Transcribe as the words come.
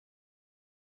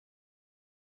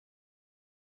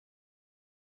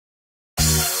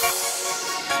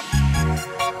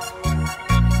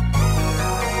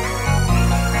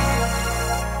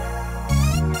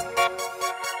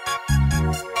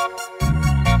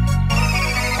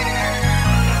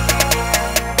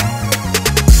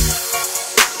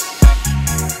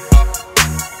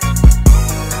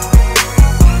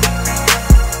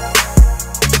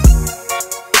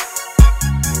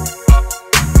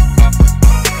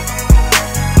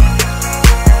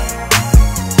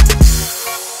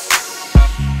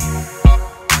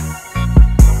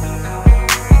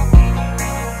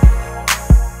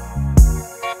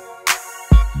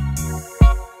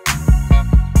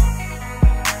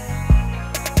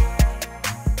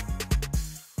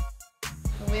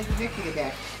Vickie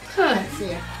today. Huh.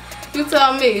 Yeah. You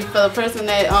tell me, for the person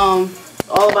that all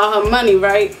about her money,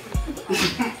 right?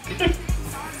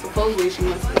 Supposedly she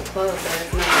went to the club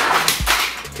last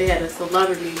night. They had a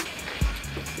celebrity.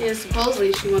 Yeah,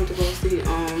 supposedly she went to go see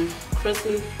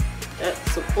Chrissy.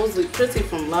 Supposedly Chrissy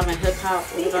from Love and Hip Hop.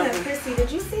 Speaking of Chrissy,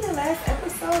 did you see the last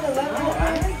episode of Love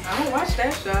and Hip Hop? I don't watch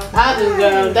that show. I do,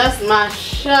 girl. That's my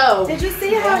show. Did you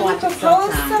see how he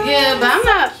proposed to her? Yeah, but I'm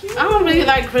not. I don't really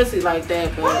like Chrissy like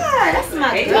that. But why? That's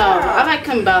my girl. no, I like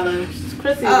Kim Bella.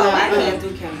 Chrissy's not. I can't do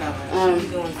Kim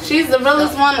Bella. She's the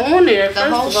realest one on there.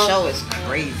 The whole show is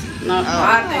crazy. No,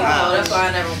 I think so. That's why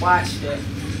I never watched it.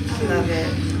 I love it.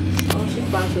 Oh, she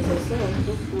sponsored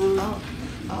herself.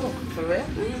 Oh, for real?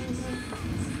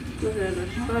 Look at her.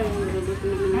 She's probably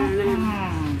looking at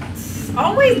her.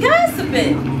 Always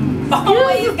gossiping.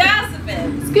 Always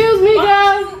gossiping. Excuse me,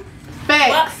 girl.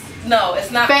 Facts. No,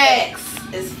 it's not Facts.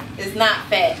 It's not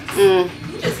facts. You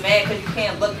just mad because you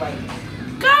can't look like me.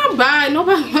 Girl, bye.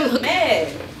 Nobody wants to look. Mad.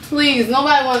 Please,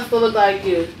 nobody wants to look like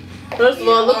you. First of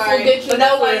all, looks will get you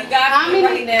nowhere. How many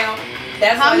right now?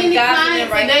 That's how many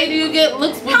clients right a day do you get?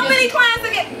 Looks. How many clients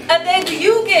a day do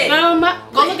you get? Girl,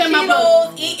 go look at my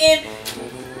book. Eating.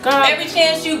 Girl, every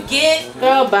chance you get.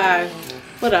 Girl, bye.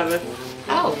 Whatever.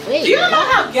 Oh, wait. Do you know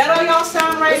how ghetto y'all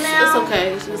sound right now? It's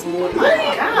okay. It's just more. Oh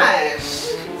my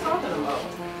gosh. What are you talking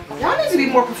about? Y'all need to be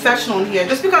more professional in here.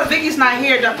 Just because Vickie's not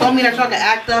here, don't mean that y'all can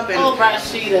act up and. Oh, right,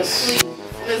 Shida, please.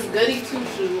 Miss Goody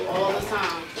Two-Shoe all the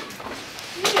time.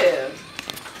 Yeah.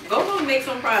 Go home and make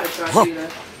some products, Shida.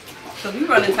 So we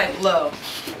running type low.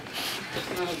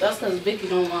 No, that's because Vickie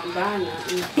don't want to buy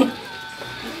nothing.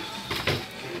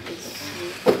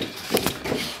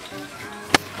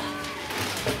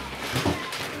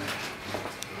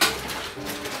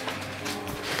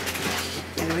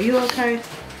 And are you okay?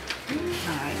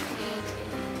 Alright.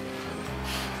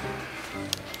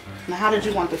 Now, how did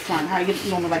you want the front? How you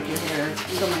normally like your hair?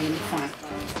 You don't like in the front.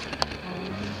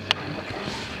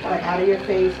 Like out of your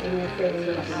face, in your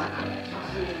face.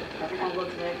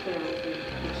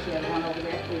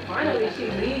 Finally she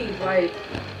leaves, like,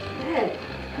 Hey,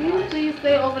 can you please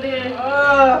stay over there?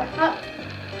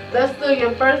 That's still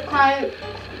your first client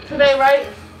today, right?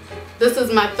 This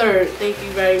is my third. Thank you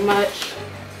very much.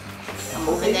 I'm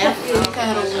moving that.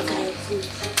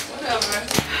 whatever.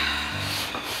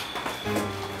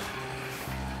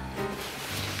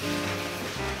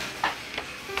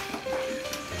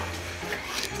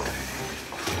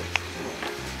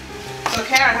 So,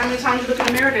 Karen, how many times you look in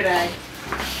the mirror today?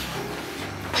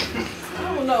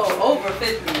 I don't know, over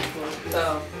 50.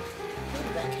 So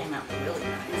That came out really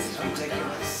nice. It's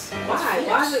ridiculous. why?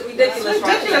 Why is it ridiculous? It's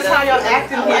ridiculous how y'all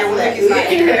acting here when Vickie's not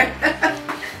here.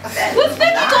 What's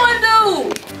Vickie gonna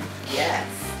do? Yes.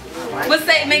 What's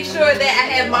say? Make sure that I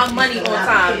have my money on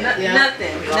time. Yeah.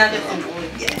 Nothing.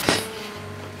 Yes.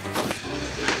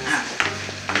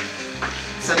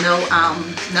 So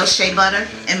no shea butter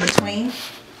in between.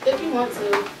 If you want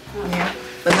to. Yeah.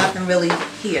 But nothing really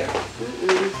here.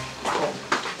 Mm-mm. Cool.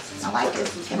 I like it.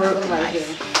 It came out really Right nice.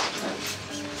 here.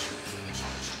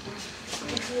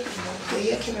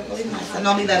 Yeah, it came out really nice. I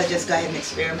normally let her just go ahead and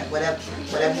experiment. Whatever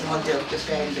you want to do, just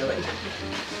go ahead and do it.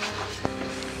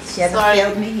 She hasn't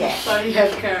failed me yet. Sorry you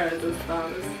have carrots and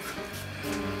stuff.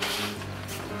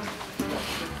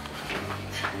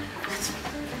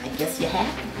 I guess you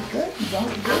have. Good. You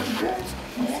don't good.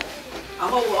 Yeah. I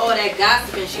hope with all that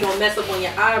gossiping she don't mess up on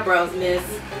your eyebrows, miss.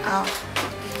 Oh.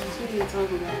 What are you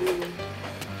talking about? Me?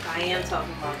 I am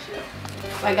talking about you.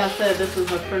 Like I said, this is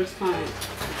her first client.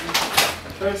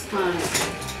 First client.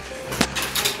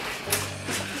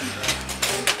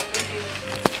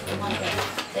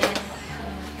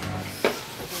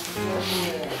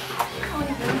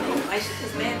 Like she's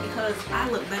just mad because I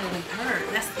look better than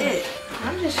her. That's it.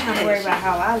 I'm just trying to worry about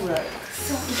how I look.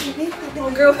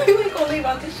 Oh, girl, you ain't gonna leave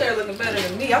out this shirt looking better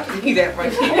than me. I can need that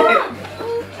right here.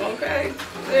 Okay.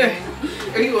 There.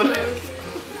 Are you on there?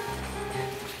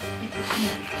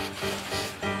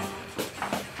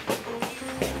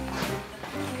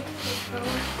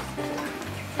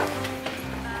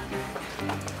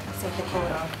 Take the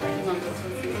coat off.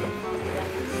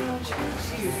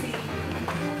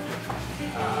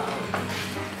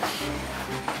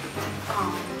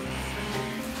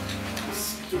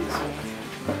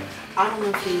 I don't know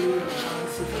if you knew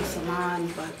uncivilized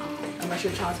salon, but unless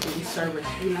your child's getting service,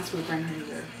 you're not supposed to bring her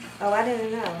here. Oh, I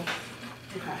didn't know.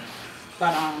 Okay.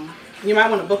 But you might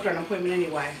want to book her an appointment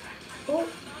anyway. Oh.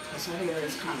 Because her hair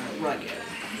is kind of rugged.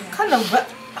 Kind of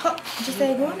just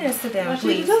say go in there, sit down,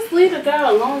 please. Just leave the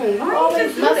girl alone. You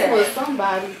always messing with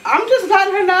somebody. I'm just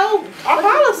letting her know our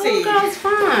policy. Little girl's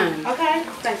fine. Okay.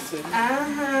 Thanks, sweetie.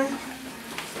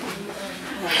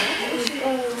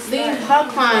 Leave her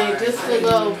client just to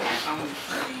go.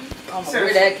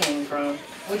 Where that came from?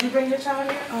 Would you bring your child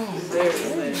here? Oh,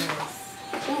 Seriously.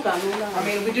 I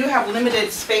mean, we do have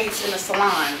limited space in the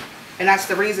salon, and that's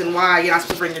the reason why you're not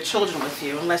supposed to bring your children with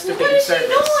you unless they're being serviced.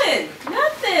 What is she doing?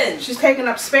 Nothing. She's taking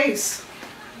up space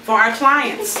for our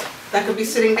clients that could be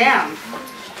sitting down.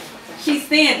 She's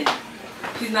standing.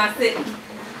 She's not sitting.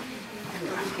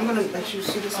 I'm gonna let you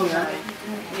see this mirror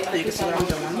so you can see what I'm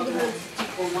doing.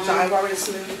 So I've already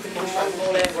submitted the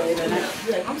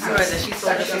I'm sorry that she's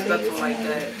so disrespectful like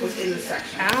that. was in the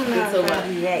section. I don't know how to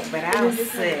react, but I'll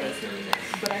say.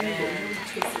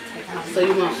 So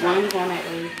you want one going that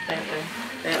way,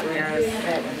 that way.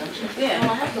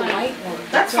 Yeah.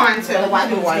 That's fine too. I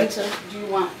do white. You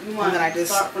want And then I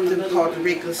just do called the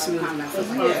regular smooth method.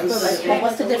 Well,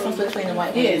 what's the difference between the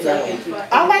white one and the yellow?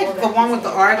 I like the one with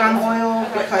the argan oil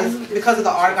because of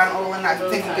the argan oil, and I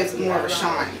think it gives more of a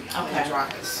shine when it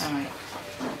dries. All right.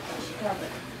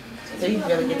 So you can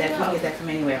really get that. You can get that from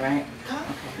anywhere, right?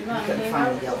 You want couldn't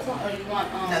find the yellow one, or you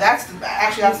want No, that's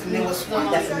that's the newest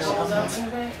one. That's the newest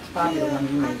one. Probably the one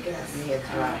you make. Your hair's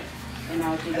dry. And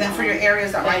And then for your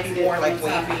areas that might be more like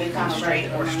wavy, straight,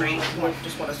 you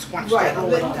just want to scrunch that a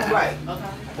little bit. Right.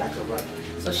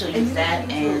 So she'll use that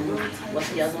and what's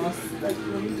the other one?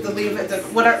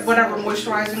 Whatever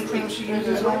moisturizing cream she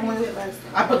uses normally.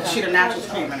 I put the Shida Naturals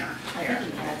cream in her hair.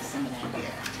 That's some of that.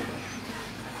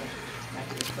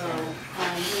 So,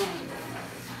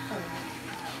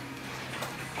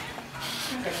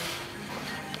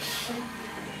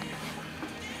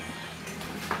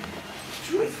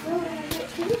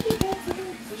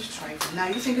 Just try it. Now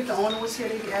you think if the owner was here,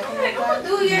 they'd be acting like Come that? on,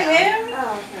 do your hair.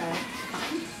 Oh, okay.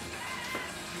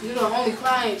 you're the only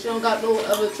client. You don't got no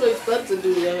other choice but to do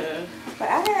your hair. But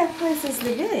I have places to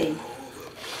be.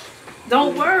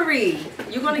 Don't worry.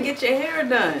 You're going to get your hair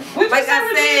done. What'd you Like say,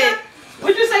 I said.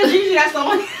 What'd you say, Gigi? That's the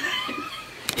only.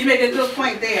 You make a good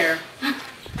point there.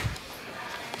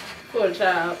 Poor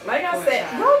child. Like I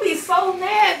said, y'all be so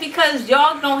mad because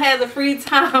y'all don't have the free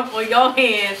time on your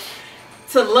hands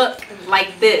to look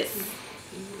like this.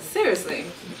 Seriously.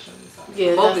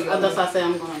 Yeah, Both that's of y'all. why I say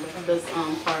I'm going to lift this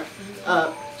part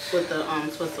up with the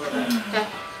twister. Okay.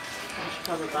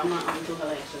 Cover, but I'm not going to do her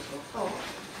lashes.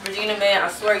 Regina, man, I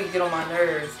swear you get on my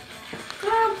nerves.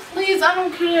 Girl, please, I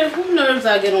don't care who nerves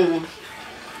I get on.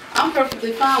 I'm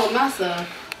perfectly fine with myself.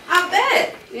 I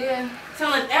bet. Yeah.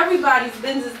 Telling everybody's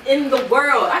business in the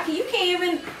world. You can't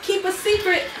even keep a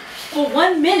secret for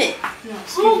 1 minute.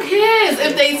 Who cares?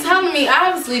 If they telling me,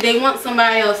 obviously they want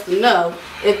somebody else to know.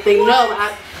 If they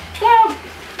know, girl,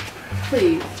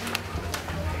 please.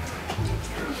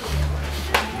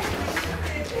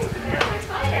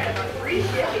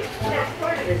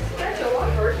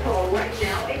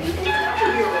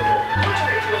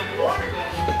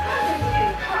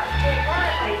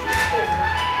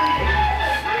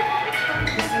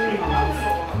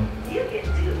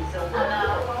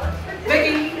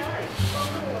 Vickie,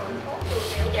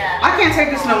 I can't take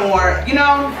this no more. You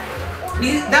know,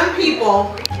 them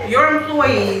people, your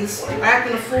employees, are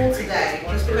acting a fool today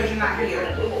just because you're not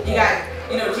here. You got,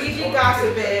 Gigi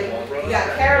gossiping. You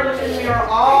got Carol in the mirror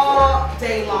all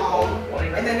day long,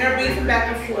 and then they're beefing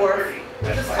back and forth,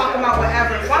 just talking about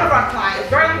whatever. One of our clients,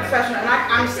 very professional, and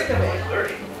I'm sick of it.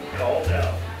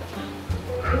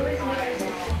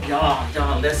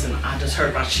 Y'all, listen, I just heard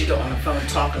about Shida on the phone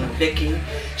talking to Vickie.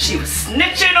 She was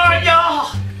snitching on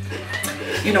y'all.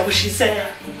 You know what she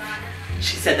said?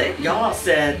 She said that y'all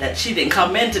said that she didn't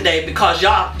come in today because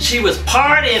she was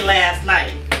partying last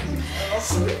night.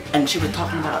 And she was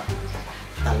talking about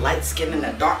the light skinned and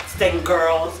the dark skinned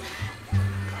girls.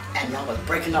 And y'all was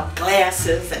breaking up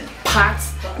glasses and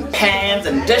pots and pans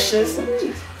and dishes.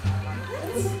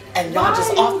 And y'all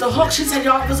just off the hook. She said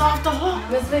y'all was off the hook.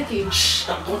 Miss Vickie, Shh,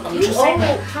 I'm you just saying all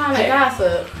that. trying to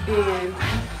gossip, and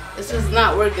it's just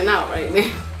not working out right now.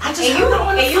 I just heard her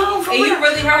on the phone. And you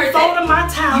really heard that? I'm my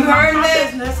town. You heard my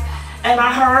that? business, and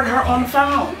I heard her on the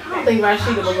phone. I don't think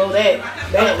Rashida will go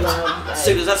that low.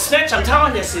 Sue's a snitch. I'm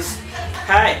telling you,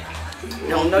 hey, you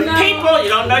don't know your people. You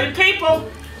don't know your people.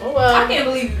 Oh well. I can't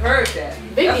believe you heard that.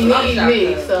 Vickie needs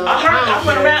me, so I heard. I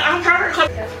went around. I heard her.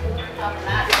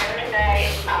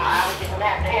 I was just gonna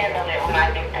have to handle it when I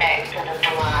get back to the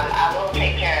salon. I will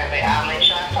take care of it. I'll make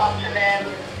sure I talk to them,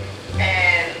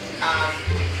 and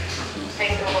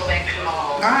things will go back to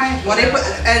normal. All right. Well, they put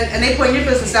and they put your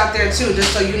business out there too,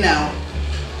 just so you know.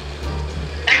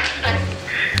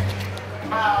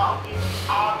 Well,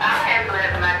 I'll handle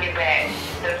it when I get back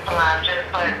to the salon.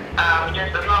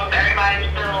 Just as long as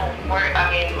everybody's still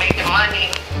making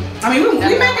money. I mean,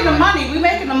 we making the money. We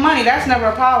making the money. That's never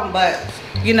a problem. But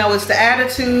You know, it's the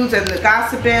attitudes and the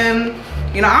gossiping.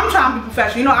 You know, I'm trying to be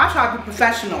professional. You know, I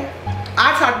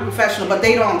try to be professional. But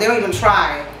they don't even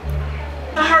try.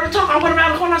 I heard her talk. I went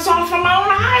around the corner. I saw her from my own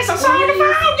eyes. I saw her on the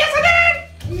phone. Yes, I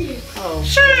did. Oh.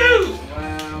 Shoot.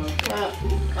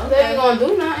 Wow. They ain't gonna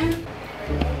do nothing.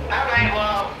 All right,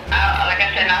 well, like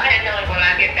I said, I'll handle it when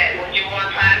I get back. Would you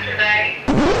want time today?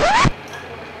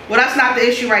 Well, that's not the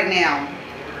issue right now.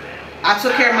 I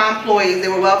took care of my employees. They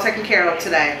were well taken care of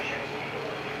today.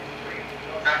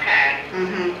 Okay.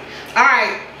 All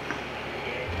right.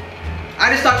 I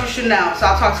just thought you should know, so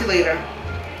I'll talk to you later.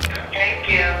 Thank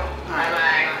you.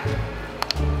 Bye-bye.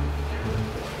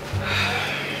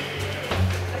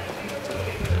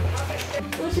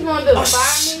 What you gonna do?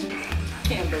 Fire me?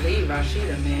 Can't believe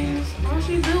Rashida, man. All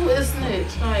she do is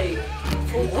snitch. Like,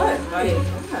 For what? Like,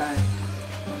 God.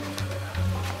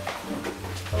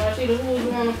 so Rashida, who was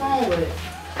you on the phone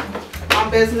with? My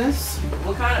business.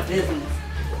 What kind of business?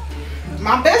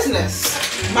 My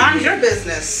business. Mind your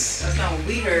business. That's not what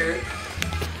we heard.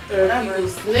 There are people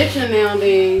snitching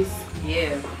nowadays.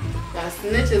 Yeah. Got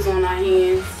snitches on our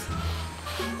hands.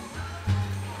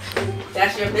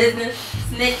 That's your business?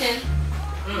 Snitching?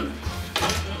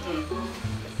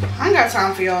 I ain't got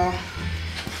time for y'all.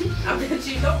 I bet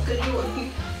you don't, because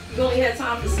you only had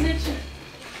time for snitching.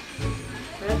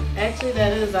 Actually,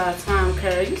 that is our time,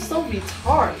 Carrie. You so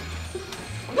retarded.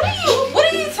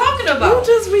 What are you talking about?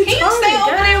 You just retarded. Can you stay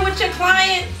over there with your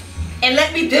client and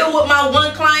let me deal with my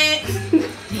one client?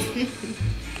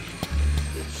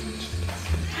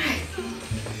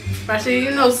 Rashida,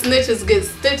 you know snitches get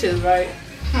stitches, right?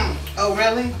 Oh,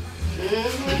 really?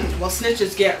 Well,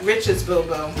 snitches get riches,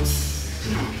 Bilbo.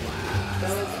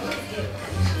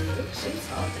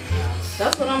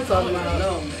 That's what I'm talking about.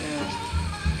 No,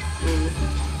 man.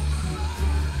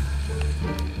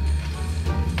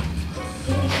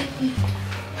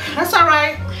 That's all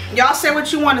right. Y'all say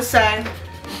what you want to say.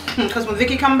 Because when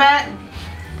Vickie come back,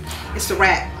 it's a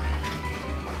wrap.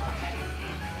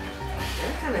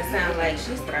 That kind of sounds like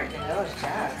she's threatening those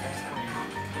jobs or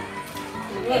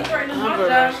something. You ain't threatening my Humble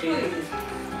job, Rashida. please.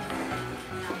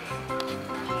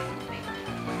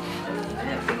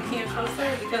 Vickie can't trust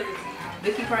her because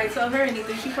Vickie probably tell her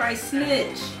anything. She probably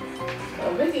snitch.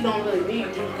 Well, Vickie don't really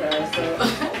need you guys, so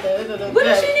at the end of the What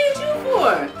does day- she need you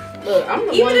for? Look, I'm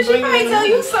the Even one if she bringing might in tell the-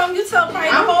 you something, you tell probably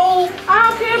the I'm- whole, I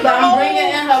don't care, but I'm bringing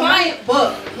in her client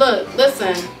book. Look,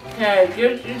 listen, Carrie,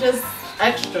 you're just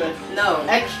extra. No.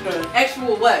 Extra. Extra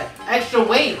what? Extra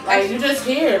weight. Like, you're just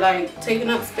here, like, taking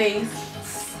up space.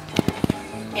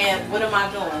 And what am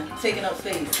I doing? Taking up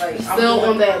space. Like, I'm Still doing-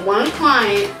 on that one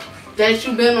client that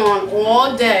you've been on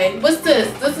all day. What's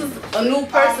this? This is a new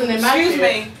person in my Excuse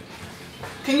chair. me.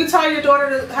 Can you tell your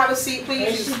daughter to have a seat, There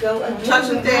please? she go again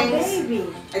Touching with my things. baby.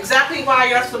 Exactly why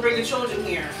you're supposed to bring the children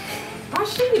here.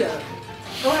 Rashida.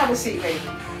 Go have a seat, baby.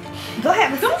 Go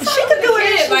ahead. Don't She talk could to do the it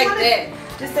if kid she like wanted.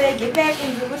 that. Just say, get back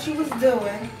and do what you was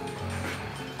doing.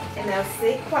 And now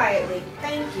sit quietly.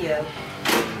 Thank you.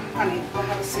 Honey, go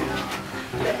have a seat.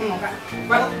 Come on,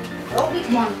 Bro, oh,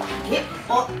 come on. Get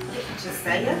up. Just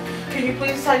say it. Can you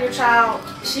please tell your child?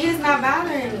 She is not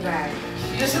bothering anybody.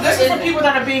 This is for people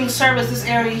that are being serviced this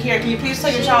area here. Can you please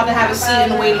tell your child to have a seat in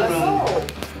the waiting room?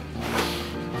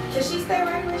 Can she stay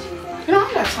right where she's at? You know, I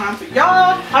don't got time for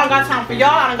y'all. I don't got time for y'all.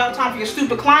 I don't got time for your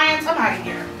stupid clients. I'm out of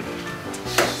here.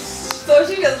 So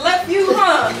she just left you,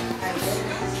 huh?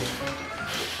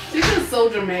 She's just so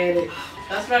dramatic.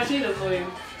 That's Rashida for you.